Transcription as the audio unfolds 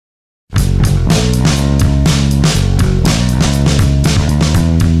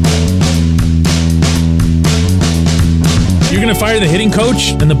fire the hitting coach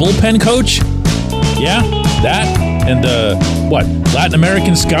and the bullpen coach? Yeah, that and the, Latin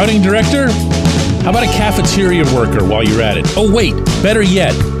American scouting director? How about a cafeteria worker while you're at it? Oh, wait, better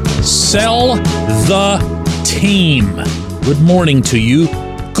yet, sell the team. Good morning to you.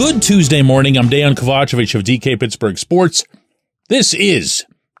 Good Tuesday morning. I'm Dejan Kovacevic of DK Pittsburgh Sports. This is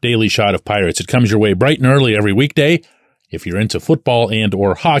Daily Shot of Pirates. It comes your way bright and early every weekday. If you're into football and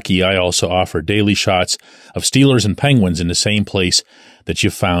or hockey, I also offer daily shots of Steelers and Penguins in the same place that you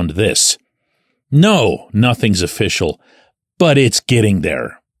found this. No, nothing's official, but it's getting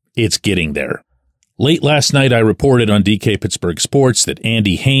there. It's getting there. Late last night, I reported on DK Pittsburgh Sports that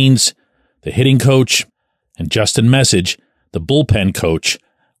Andy Haynes, the hitting coach, and Justin Message, the bullpen coach,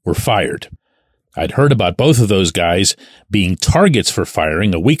 were fired. I'd heard about both of those guys being targets for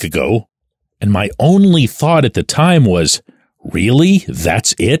firing a week ago, and my only thought at the time was, really?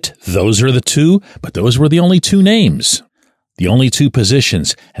 That's it? Those are the two? But those were the only two names. The only two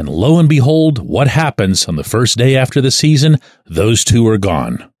positions. And lo and behold, what happens on the first day after the season? Those two are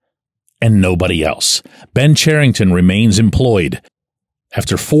gone. And nobody else. Ben Cherington remains employed.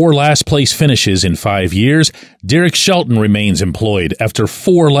 After 4 last-place finishes in 5 years, Derek Shelton remains employed after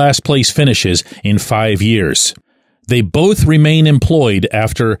 4 last-place finishes in 5 years. They both remain employed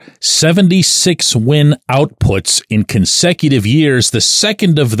after 76 win outputs in consecutive years, the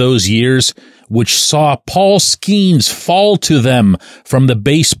second of those years which saw Paul Skeens fall to them from the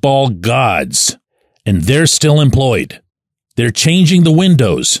baseball gods. And they're still employed. They're changing the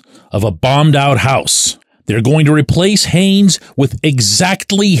windows of a bombed-out house. They're going to replace Haynes with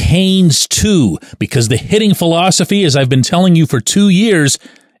exactly Haynes 2, because the hitting philosophy, as I've been telling you for 2 years,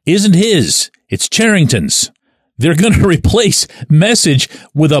 isn't his. It's Cherington's. They're going to replace Message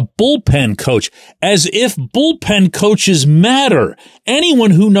with a bullpen coach, as if bullpen coaches matter.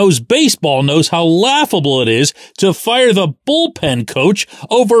 Anyone who knows baseball knows how laughable it is to fire the bullpen coach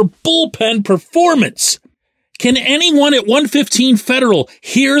over bullpen performance. Can anyone at 115 Federal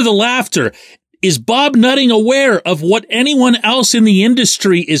hear the laughter? Is Bob Nutting aware of what anyone else in the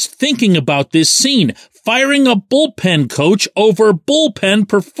industry is thinking about this scene? Firing a bullpen coach over bullpen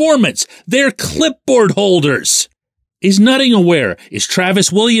performance. They're clipboard holders. Is Nutting aware? Is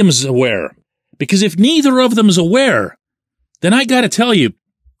Travis Williams aware? Because if neither of them is aware, then I gotta tell you,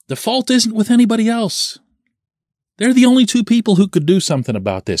 the fault isn't with anybody else. They're the only two people who could do something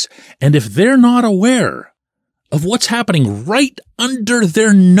about this. And if they're not aware of what's happening right under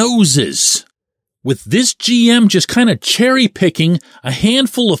their noses, with this GM just kind of cherry-picking a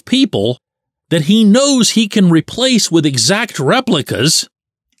handful of people that he knows he can replace with exact replicas,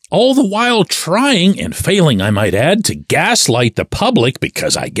 all the while trying, and failing I might add, to gaslight the public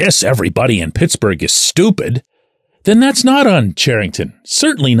because I guess everybody in Pittsburgh is stupid, then that's not on Cherington,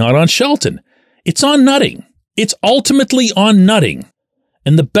 certainly not on Shelton. It's on Nutting. It's ultimately on Nutting.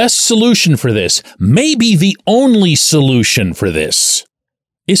 And the best solution for this, maybe the only solution for this,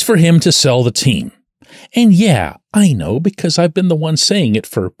 is for him to sell the team. And yeah, I know, because I've been the one saying it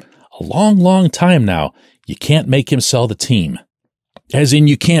for a long, long time now, you can't make him sell the team. As in,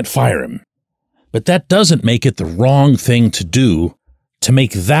 you can't fire him. But that doesn't make it the wrong thing to do to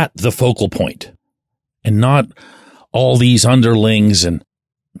make that the focal point. And not all these underlings and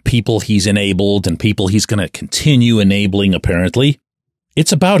people he's enabled and people he's going to continue enabling, apparently.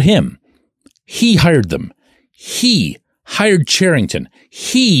 It's about him. He hired them. He hired Cherington.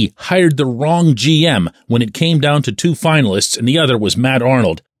 He hired the wrong GM when it came down to 2 finalists, and the other was Matt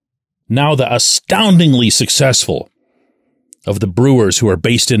Arnold. Now the astoundingly successful of the Brewers, who are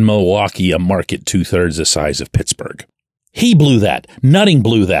based in Milwaukee, a market 2/3 the size of Pittsburgh. He blew that. Nutting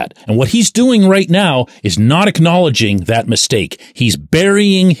blew that. And what he's doing right now is not acknowledging that mistake. He's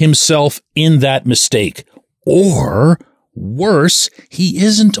burying himself in that mistake. Or, worse, he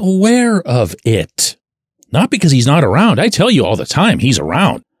isn't aware of it. Not because he's not around. I tell you all the time, he's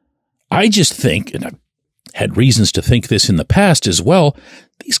around. I just think, and I've had reasons to think this in the past as well,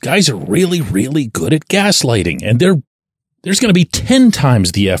 these guys are really, really good at gaslighting. And there's going to be 10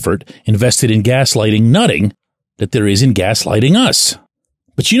 times the effort invested in gaslighting Nutting that there is in gaslighting us.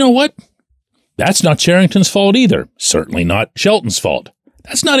 But you know what? That's not Cherington's fault either. Certainly not Shelton's fault.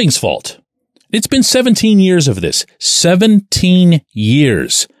 That's Nutting's fault. It's been 17 years of this. 17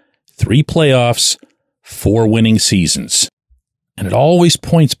 years. 3 playoffs, 4 winning seasons. And it always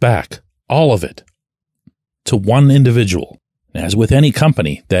points back, all of it, to one individual. As with any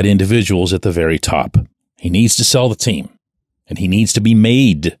company, that individual is at the very top. He needs to sell the team. And he needs to be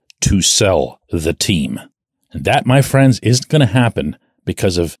made to sell the team. And that, my friends, isn't going to happen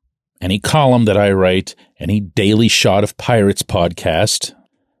because of any column that I write, any Daily Shot of Pirates podcast.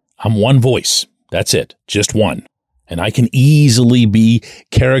 I'm one voice. That's it. Just one. And I can easily be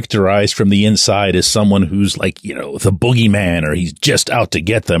characterized from the inside as someone who's like, you know, the boogeyman, or he's just out to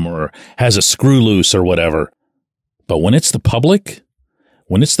get them, or has a screw loose or whatever. But when it's the public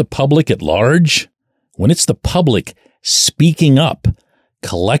at large, when it's the public speaking up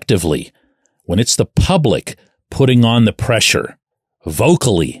collectively, when it's the public putting on the pressure,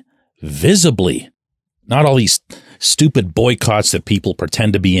 vocally, visibly, not all these stupid boycotts that people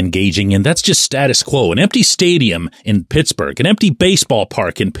pretend to be engaging in. That's just status quo. An empty stadium in Pittsburgh, an empty baseball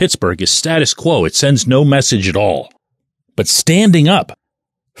park in Pittsburgh is status quo. It sends no message at all. But standing up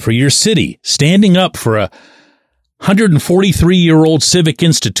for your city, standing up for a 143-year-old civic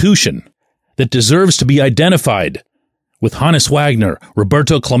institution that deserves to be identified with Hannes Wagner,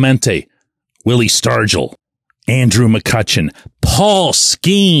 Roberto Clemente, Willie Stargell, Andrew McCutcheon, Paul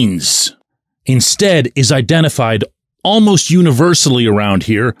Skeens, instead is identified almost universally around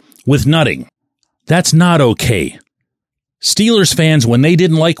here with nutting. That's not okay. Steelers fans, when they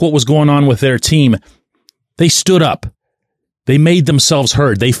didn't like what was going on with their team, they stood up. They made themselves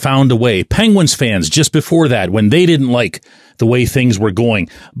heard. They found a way. Penguins fans, just before that, when they didn't like the way things were going,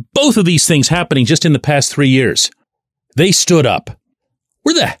 both of these things happening just in the past 3 years, they stood up.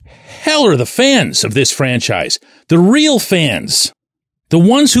 Where the hell are the fans of this franchise? The real fans. The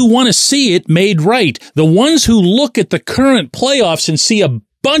ones who want to see it made right. The ones who look at the current playoffs and see a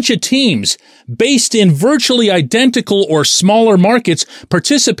bunch of teams based in virtually identical or smaller markets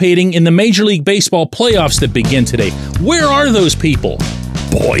participating in the Major League Baseball playoffs that begin today. Where are those people?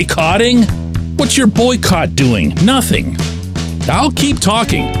 Boycotting? What's your boycott doing? Nothing. I'll keep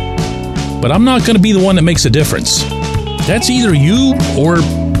talking, but I'm not going to be the one that makes a difference. That's either you or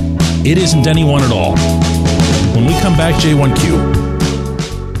it isn't anyone at all. When we come back, J1Q.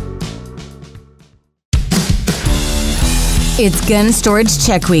 It's Gun Storage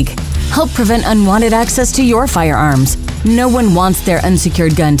Check Week. Help prevent unwanted access to your firearms. No one wants their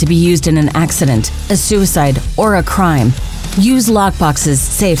unsecured gun to be used in an accident, a suicide, or a crime. Use lockboxes,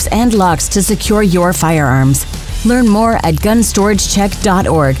 safes, and locks to secure your firearms. Learn more at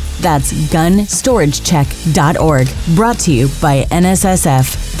gunstoragechek.org. That's gunstoragechek.org. Brought to you by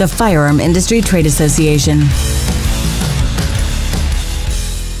NSSF, the Firearm Industry Trade Association.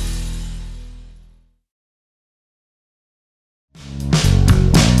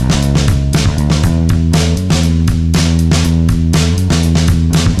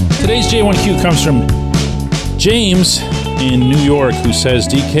 Today's J1Q comes from James in New York, who says,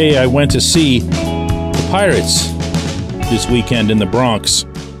 DK, I went to see the Pirates this weekend in the Bronx.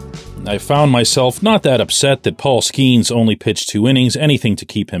 I found myself not that upset that Paul Skeens only pitched 2 innings, anything to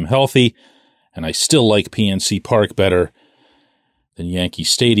keep him healthy, and I still like PNC Park better than Yankee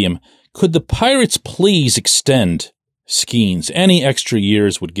Stadium. Could the Pirates please extend Skeens? Any extra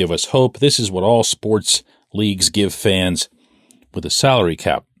years would give us hope. This is what all sports leagues give fans with a salary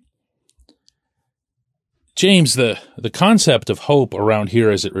cap. James, the concept of hope around here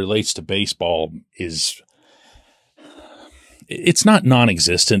as it relates to baseball it's not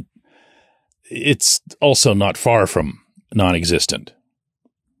non-existent. It's also not far from non-existent.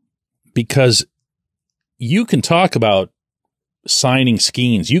 Because you can talk about signing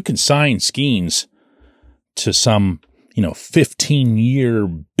Skeens. You can sign Skeens to some, 15-year,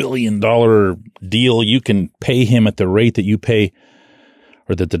 billion-dollar deal. You can pay him at the rate that you pay,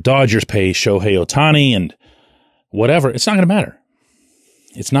 or that the Dodgers pay Shohei Ohtani and whatever. It's not going to matter.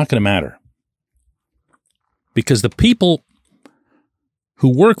 It's not going to matter. Because the people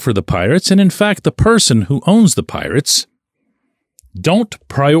who work for the Pirates, and in fact the person who owns the Pirates, don't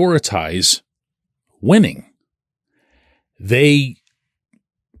prioritize winning. They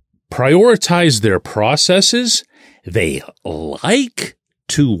prioritize their processes. They like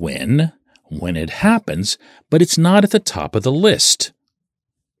to win when it happens, but it's not at the top of the list.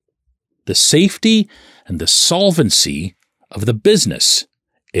 The safety and the solvency of the business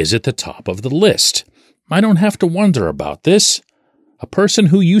is at the top of the list. I don't have to wonder about this. A person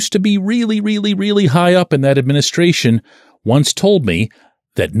who used to be really, really, really high up in that administration once told me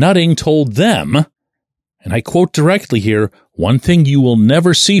that Nutting told them, and I quote directly here, one thing you will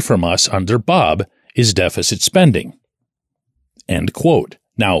never see from us under Bob is deficit spending. End quote.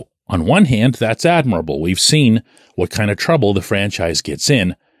 Now, on one hand, that's admirable. We've seen what kind of trouble the franchise gets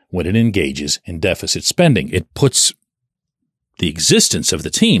in when it engages in deficit spending. It puts the existence of the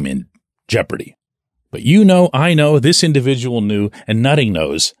team in jeopardy. But I know, this individual knew, and Nutting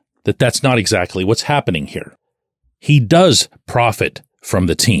knows that that's not exactly what's happening here. He does profit from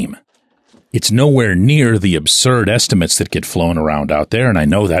the team. It's nowhere near the absurd estimates that get flown around out there, and I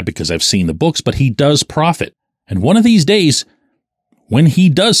know that because I've seen the books, but he does profit. And one of these days, when he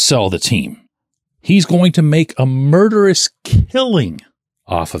does sell the team, He's going to make a murderous killing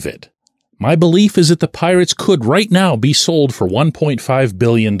off of it. My belief is that the Pirates could right now be sold for $1.5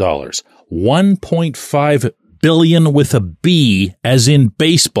 billion. $1.5 billion with a B, as in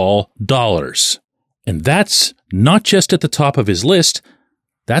baseball dollars. And that's not just at the top of his list,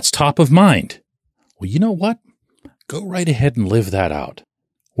 that's top of mind. Well, you know what? Go right ahead and live that out.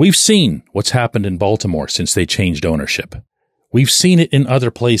 We've seen what's happened in Baltimore since they changed ownership. We've seen it in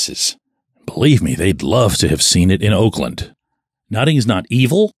other places. Believe me, they'd love to have seen it in Oakland. Nutting's not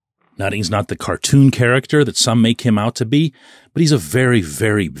evil. Nutting's not the cartoon character that some make him out to be, but he's a very,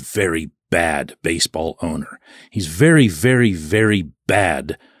 very, very bad baseball owner. He's very, very, very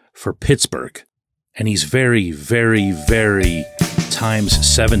bad for Pittsburgh. And he's very, very, very times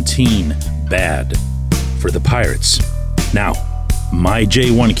 17 bad for the Pirates. Now, my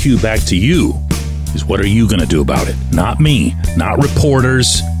J1Q back to you is, what are you going to do about it? Not me, not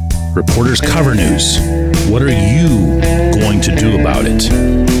reporters. Reporters cover news. What are you going to do about it?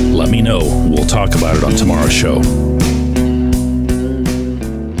 Let me know. We'll talk about it on tomorrow's show.